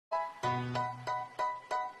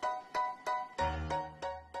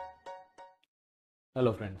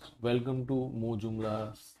Hello friends, welcome to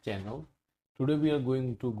Mojumla's channel. Today we are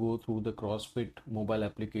going to go through the CrossFit mobile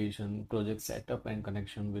application project setup and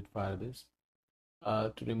connection with Firebase.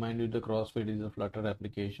 To remind you, the CrossFit is a Flutter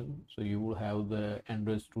application, so you will have the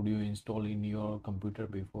Android Studio installed in your computer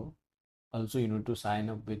before. Also, you need to sign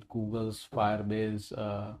up with Google's Firebase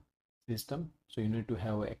system, so you need to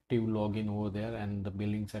have active login over there, and the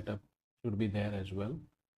billing setup should be there as well.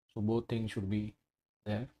 So both things should be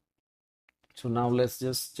there. So now let's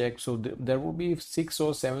just check. So there will be 6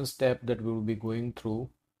 or 7 steps that we will be going through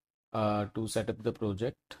to set up the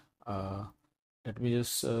project. Let me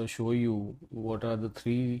just show you what are the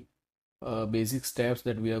three basic steps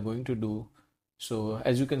that we are going to do. So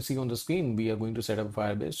as you can see on the screen, we are going to set up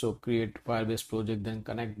Firebase. So create Firebase project, then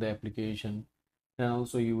connect the application. And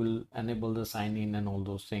also you will enable the sign in and all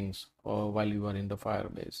those things while you are in the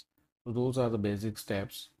Firebase. So those are the basic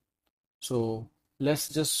steps. So let's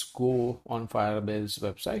just go on Firebase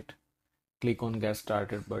website, click on get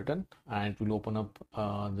started button, and it will open up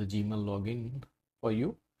the Gmail login for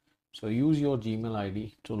you. So use your Gmail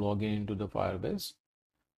ID to log in into the Firebase.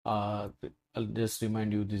 I'll just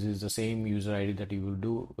remind you, this is the same user ID that you will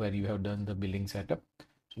do where you have done the billing setup.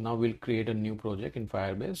 So now we'll create a new project in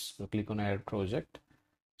Firebase. So click on add project.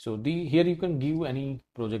 So here you can give any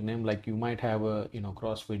project name, like you might have a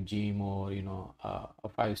CrossFit gym, or a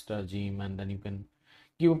 5-star gym, and then you can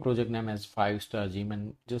give a project name as 5-star gym.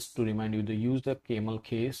 And just to remind you, they use the camel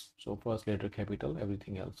case, so first letter capital,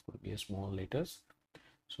 everything else could be a small letters.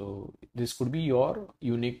 So this could be your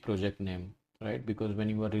unique project name, right? Because when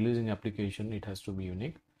you are releasing application, it has to be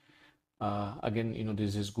unique. Again,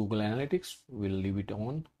 this is Google Analytics. We'll leave it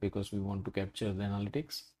on because we want to capture the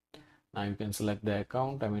analytics. Now you can select the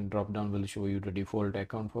account. Drop down will show you the default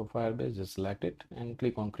account for Firebase. Just select it and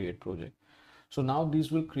click on create project. So now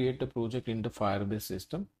this will create a project in the Firebase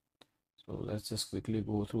system. So let's just quickly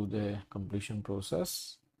go through the completion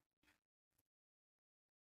process.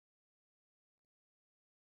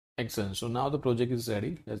 Excellent. So now the project is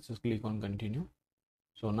ready. Let's just click on continue.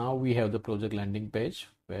 So now we have the project landing page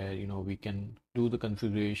where we can do the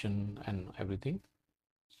configuration and everything.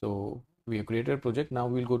 So we have created a project. Now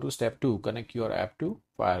we'll go to step 2, connect your app to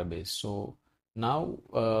Firebase. So now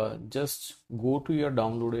just go to your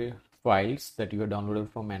downloaded files that you have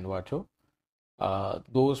downloaded from Envato.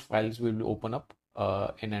 Those files will open up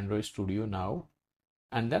in Android Studio now,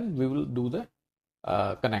 and then we will do the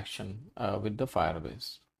connection with the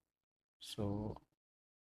Firebase. So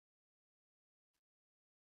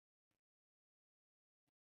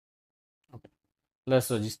okay,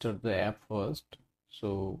 let's register the app first.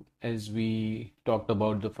 So as we talked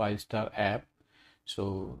about the 5-star app,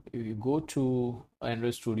 so if you go to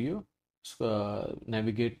Android Studio,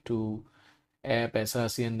 navigate to app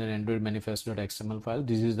src and then android manifest.xml file.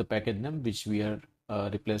 This is the package name which we are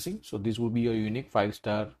replacing. So this will be your unique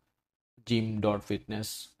 5-star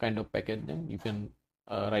gym.fitness kind of package name. You can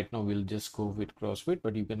right now we'll just go with CrossFit,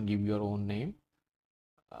 but you can give your own name,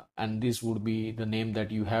 and this would be the name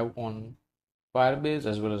that you have on Firebase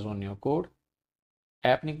as well as on your code.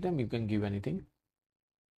 App nickname, you can give anything.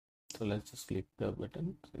 So let's just click the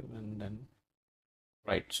button and then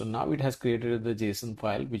right. So now it has created the JSON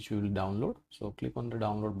file which we will download. So click on the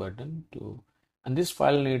download button and this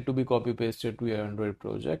file need to be copy pasted to your Android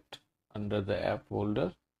project under the app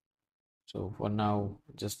folder. So for now,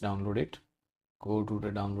 just download it. Go to the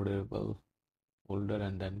downloadable folder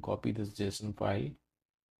and then copy this JSON file,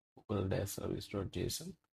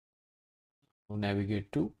 google-service.json. Now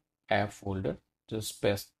navigate to app folder. Just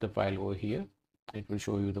paste the file over here. It will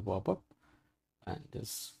show you the pop-up and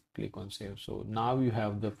just click on save. So now you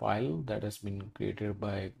have the file that has been created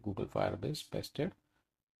by Google Firebase pasted.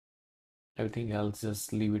 Everything else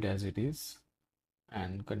just leave it as it is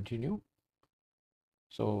and continue.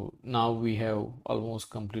 So now we have almost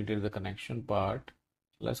completed the connection part.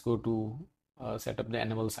 Let's go to set up the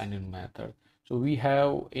enable sign-in method. So we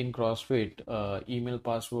have in CrossFit email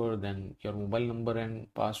password, then your mobile number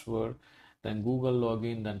and password, then Google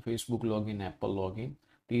login, then Facebook login, Apple login.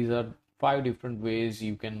 These are 5 different ways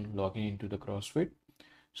you can log in into the CrossFit.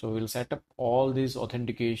 So we'll set up all this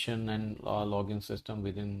authentication and login system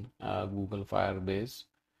within Google Firebase.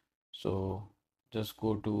 So just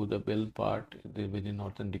go to the build part within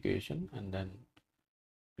authentication and then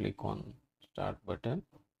click on start button.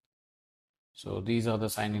 So these are the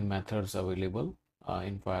sign-in methods available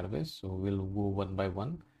in Firebase. So we'll go one by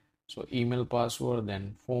one. So email, password,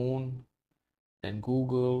 then phone, then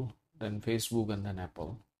Google, then Facebook, and then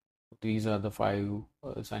Apple. These are the 5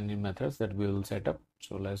 sign-in methods that we'll set up.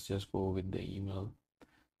 So let's just go with the email.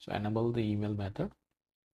 So enable the email method.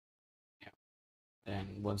 Yeah.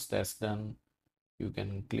 Then once that's done, you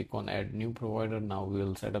can click on add new provider. Now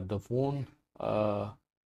we'll set up the phone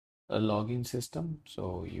a login system,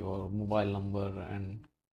 so your mobile number and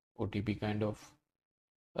OTP kind of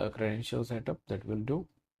credential setup that will do.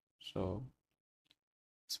 So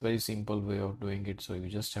it's very simple way of doing it, so you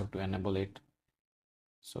just have to enable it.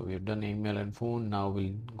 So we've done email and phone. Now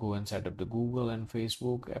we'll go and set up the Google and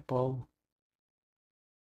Facebook, Apple.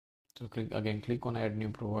 So click on add new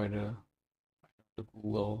provider, the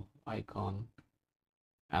Google icon,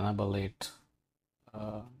 enable it.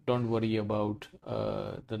 Don't worry about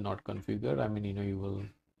the not configured. I mean, you will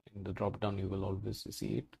in the drop down you will always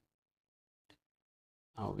see it.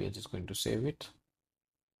 Now we are just going to save it.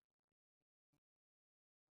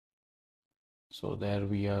 So there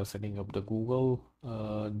we are setting up the Google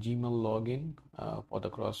Gmail login for the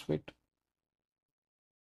CrossFit.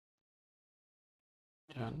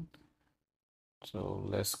 Done. So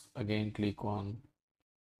let's again click on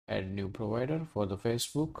add new provider for the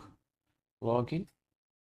Facebook login.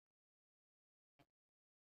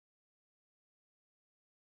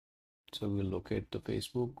 So we'll locate the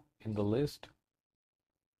Facebook in the list.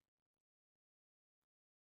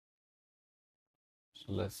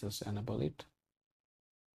 So let's just enable it.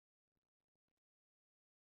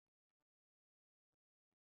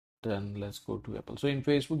 Then let's go to Apple. So in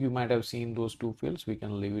Facebook, you might have seen those two fields. We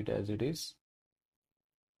can leave it as it is.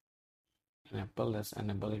 In Apple, let's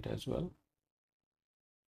enable it as well.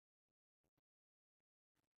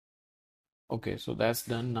 Okay, so that's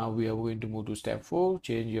done. Now we are going to move to step 4,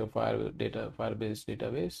 change your Firebase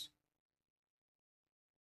database.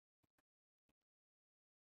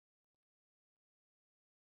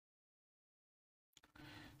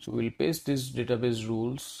 So we'll paste these database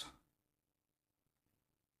rules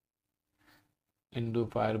into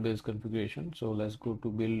Firebase configuration. So let's go to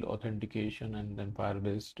build authentication and then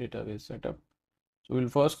Firebase database setup. So we'll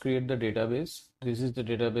first create the database. This is the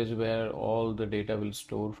database where all the data will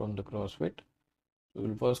store from the CrossFit. So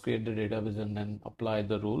we'll first create the database and then apply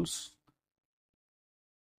the rules.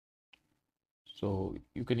 So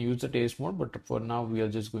you can use the test mode, but for now we are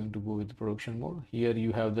just going to go with the production mode. Here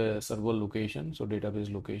you have the server location, so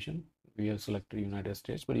database location. We have selected United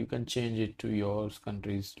States, but you can change it to your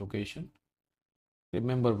country's location.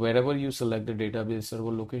 Remember, wherever you select the database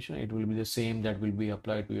server location, it will be the same that will be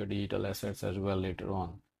applied to your digital assets as well later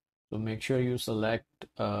on. So make sure you select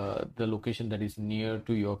the location that is near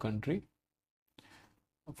to your country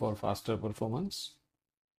for faster performance.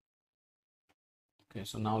 Okay,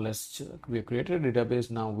 so now we have created a database.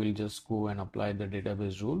 Now we'll just go and apply the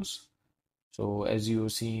database rules. So as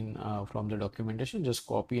you've seen from the documentation, just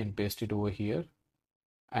copy and paste it over here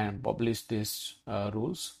and publish these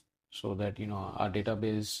rules so that our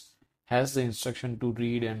database has the instruction to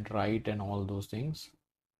read and write and all those things.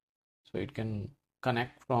 So it can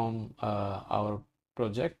connect from our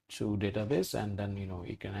project to database, and then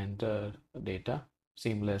you can enter data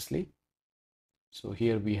seamlessly. So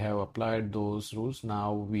here we have applied those rules.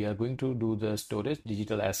 Now we are going to do the storage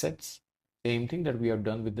digital assets. Same thing that we have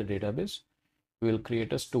done with the database. We will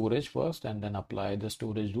create a storage first and then apply the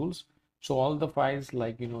storage rules. So all the files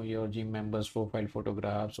like your gym members profile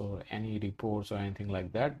photographs or any reports or anything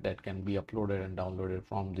like that can be uploaded and downloaded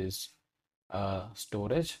from this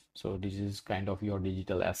storage. So this is kind of your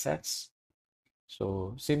digital assets.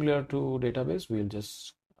 So similar to database, we'll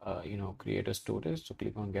just create a storage. So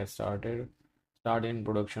click on get started, start in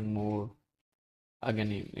production mode.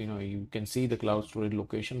 Again, you can see the cloud storage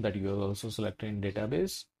location that you have also selected in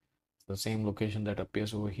database, the same location that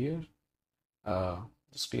appears over here.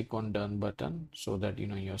 Just click on done button so that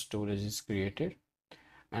your storage is created.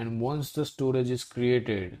 And once the storage is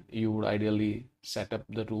created, you would ideally set up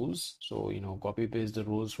the rules. So copy paste the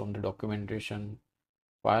rules from the documentation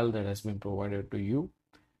file that has been provided to you.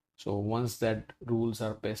 So once that rules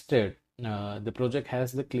are pasted, the project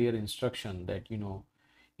has the clear instruction that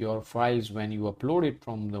your files, when you upload it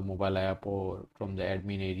from the mobile app or from the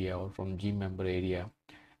admin area or from gym member area,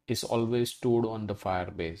 is always stored on the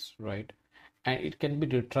Firebase, right? And it can be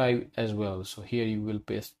retrieved as well. So here you will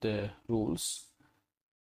paste the rules.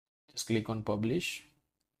 Just click on publish.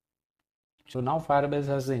 So now Firebase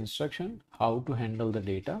has the instruction how to handle the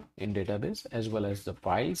data in database as well as the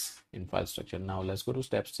files in file structure. Now let's go to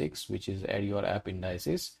step 6, which is add your app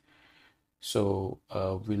indices. So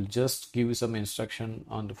we'll just give you some instruction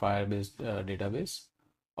on the Firebase database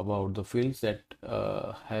about the fields that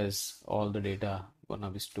has all the data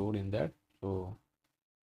gonna be stored in that. So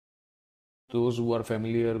those who are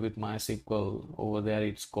familiar with MySQL, over there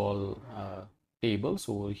it's called tables.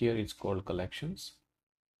 Over here it's called collections.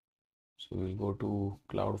 So we'll go to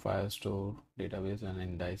Cloud Firestore database and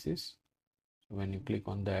indices. So when you click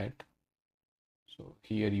on that, So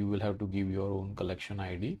here you will have to give your own collection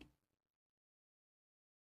ID.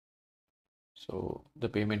 So the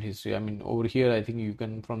payment history, I mean over here I think you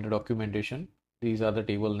can, from the documentation, these are the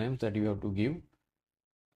table names that you have to give.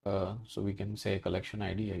 So we can say collection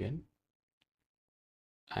ID again,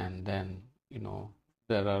 and then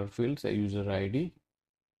there are fields, a user ID,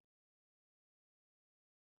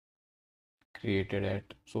 created at,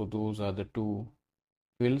 so those are the two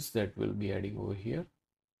fields that will be adding over here.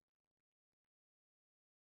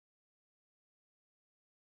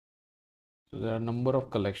 So there are a number of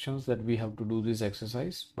collections that we have to do this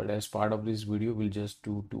exercise, but as part of this video we'll just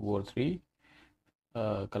do 2 or 3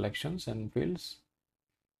 collections and fields.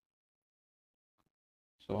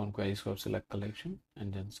 So on query scope, select collection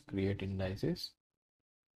and then create indices.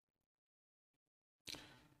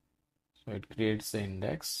 So it creates the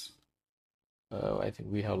index. I think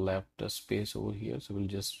we have left a space over here, so we'll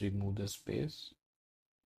just remove the space.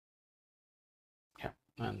 Yeah,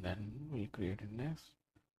 and then we'll create index.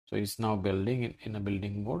 So it's now building in a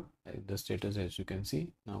building mode. The status, as you can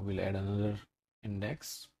see. Now we'll add another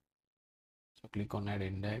index. So click on add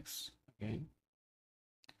index again.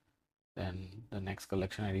 Then the next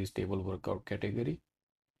collection ID is table workout category.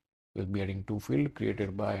 We'll be adding 2 fields,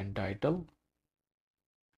 created by and title.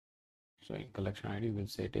 So in collection ID we'll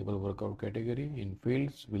say table workout category. In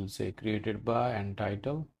fields we'll say created by and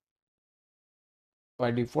title.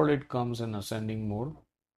 By default it comes in ascending mode,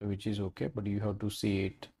 which is okay, but you have to see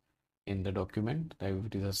it in the document that if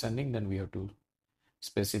it is ascending, then we have to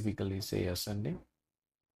specifically say ascending.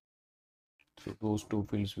 So those 2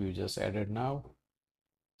 fields we just added now.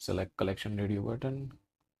 Select collection radio button,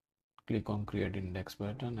 click on create index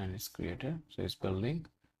button, and it's created. So it's building.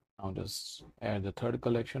 Now just add the third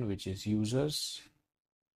collection, which is users.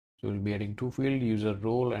 So we'll be adding 2 fields, user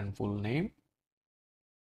role and full name.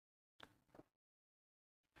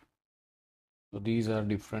 So these are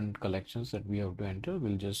different collections that we have to enter.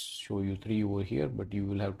 We'll just show you 3 over here, but you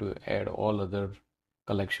will have to add all other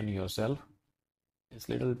collection yourself. It's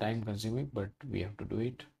little time consuming, but we have to do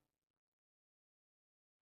it.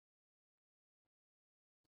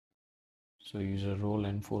 So user role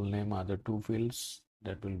and full name are the 2 fields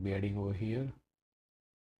that we'll be adding over here.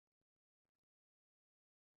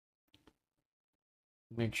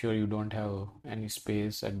 Make sure you don't have any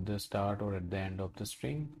space at the start or at the end of the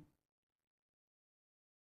string.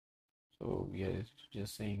 So we are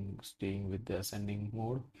just saying staying with the ascending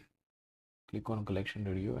mode. Click on collection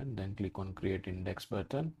radio and then click on create index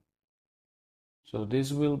button. So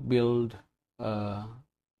this will build the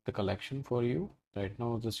collection for you. Right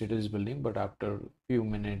now the status is building, but after few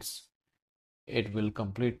minutes it will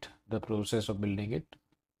complete the process of building it.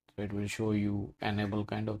 So it will show you enable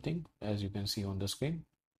kind of thing, as you can see on the screen.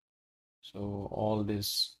 So all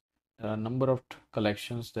this, there are a number of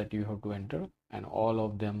collections that you have to enter, and all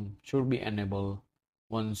of them should be enabled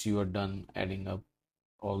once you are done adding up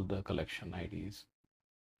all the collection IDs.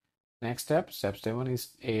 Next step 7 is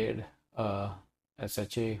add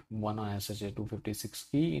SHA1 or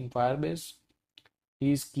SHA256 key in Firebase.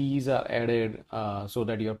 These keys are added so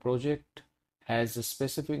that your project has a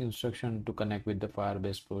specific instruction to connect with the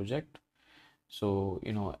Firebase project. So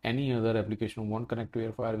any other application won't connect to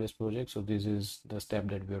your Firebase project, so this is the step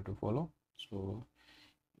that we have to follow. So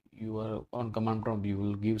you are on command prompt, you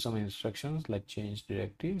will give some instructions like change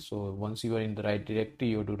directory. So once you are in the right directory,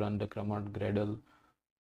 you have to run the command gradle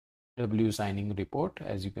w signing report,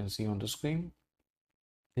 as you can see on the screen.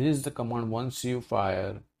 This is the command. Once you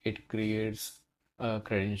fire, it creates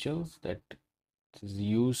credentials that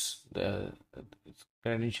use the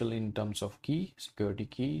credential in terms of key, security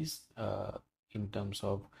keys, in terms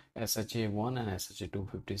of SHA1 and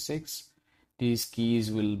SHA256. These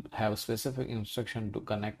keys will have specific instruction to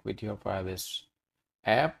connect with your Firebase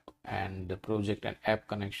app, and the project and app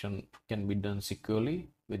connection can be done securely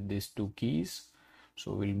with these 2 keys.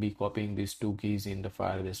 So we'll be copying these 2 keys in the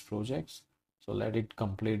Firebase projects. So let it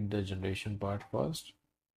complete the generation part first.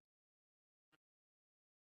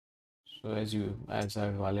 So as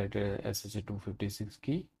I've highlighted SHA256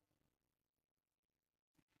 key.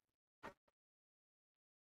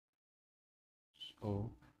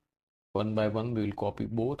 So one by one we will copy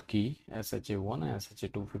both key SHA1 and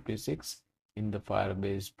SHA256 in the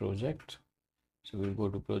Firebase project. So we'll go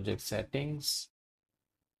to project settings,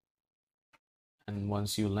 and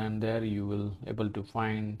once you land there, you will able to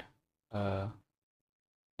find the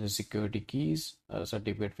security keys,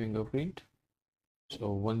 certificate fingerprint.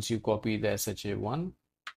 So once you copy the SHA1,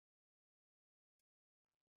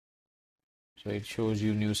 so it shows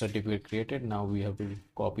you new certificate created. Now we have to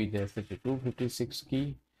copy the SHA256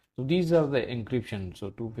 key. So these are the encryption, so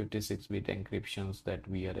 256-bit encryptions that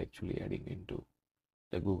we are actually adding into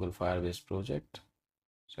the Google Firebase project.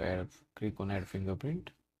 So click on add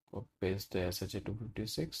fingerprint, copy paste the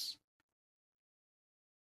SHA-256.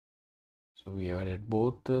 So we have added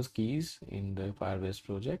both the keys in the Firebase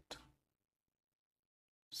project.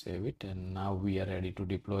 Save it, and now we are ready to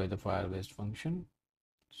deploy the Firebase function.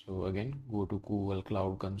 So again, go to Google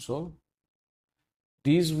Cloud Console.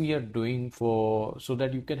 These we are doing for so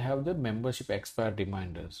that you can have the membership expired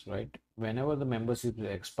reminders, right? Whenever the membership is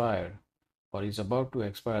expired or is about to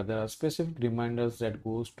expire, there are specific reminders that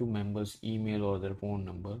goes to members' email or their phone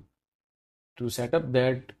number. To set up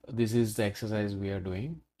that, this is the exercise we are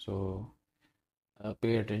doing. So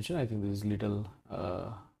pay attention. I think this is little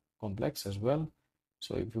complex as well.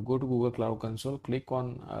 So if you go to Google Cloud Console, click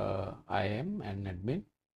on IAM and admin.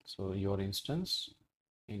 So your instance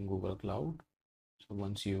in Google Cloud. So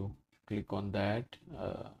once you click on that,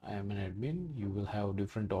 I am an admin, you will have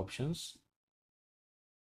different options.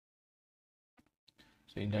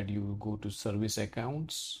 So in that you will go to service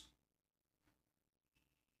accounts.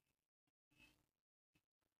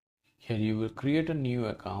 Here you will create a new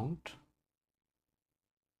account.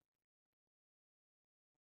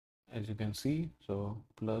 As you can see, so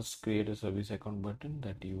plus create a service account button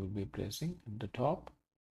that you will be pressing at the top.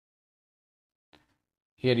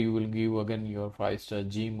 Here you will give again your 5-star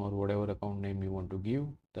gym or whatever account name you want to give.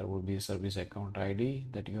 There will be a service account ID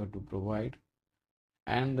that you have to provide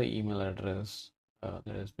and the email address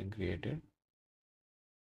that has been created.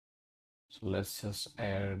 So let's just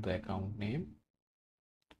add the account name.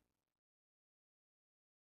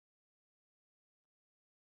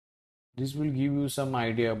 This will give you some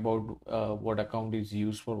idea about what account is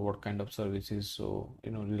used for what kind of services. So,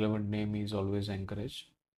 relevant name is always encouraged.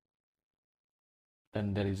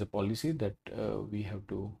 Then there is a policy that we have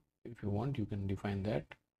to, if you want, you can define that,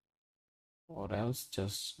 or else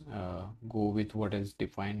just go with what is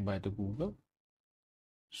defined by the Google.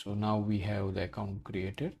 So now we have the account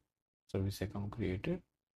created, service account created.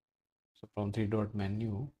 So from 3-dot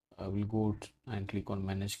menu, we'll go and click on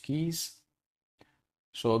manage keys.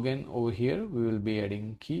 So again, over here, we will be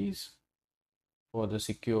adding keys for the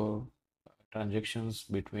secure transactions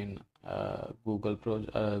between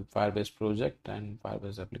Firebase project and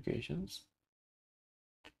Firebase applications.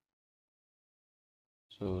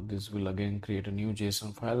 So this will again create a new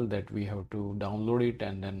JSON file that we have to download it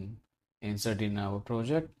and then insert in our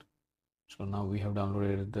project. So now we have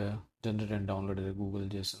generated and downloaded the Google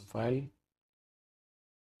JSON file.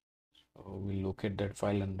 So we'll locate that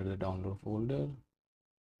file under the download folder.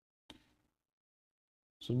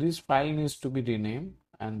 So this file needs to be renamed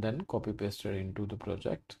and then copy pasted into the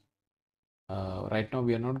project. Right now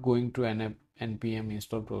we are not going to an npm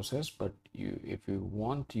install process, but if you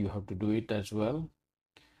want, you have to do it as well.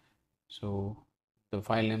 So the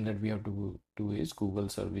file name that we have to do is Google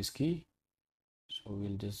Service Key. So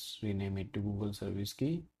we'll just rename it to Google Service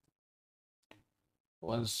Key.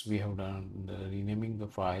 Once we have done the renaming the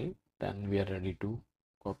file, then we are ready to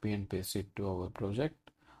copy and paste it to our project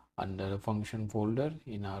under the function folder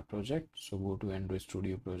in our project. So go to Android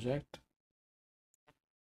Studio project.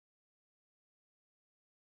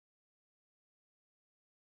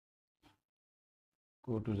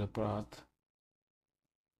 Go to the path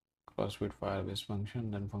CrossFit Firebase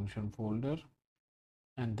function, then function folder,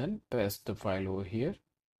 and then paste the file over here.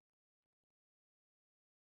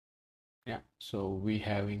 Yeah, so we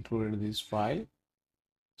have included this file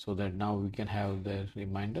so that now we can have the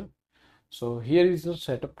reminder. So here is the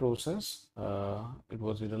setup process. It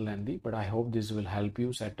was a little lengthy, but I hope this will help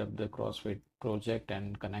you set up the CrossFit project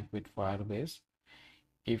and connect with Firebase.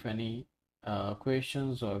 If any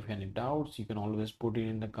questions or if any doubts, you can always put it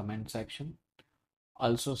in the comment section.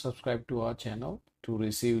 Also subscribe to our channel to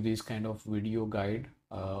receive this kind of video guide.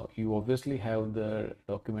 You obviously have the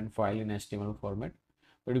document file in HTML format,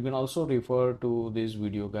 but you can also refer to this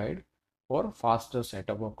video guide for faster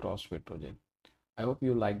setup of CrossFit project. I hope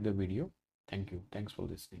you like the video. Thank you. Thanks for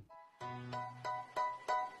listening.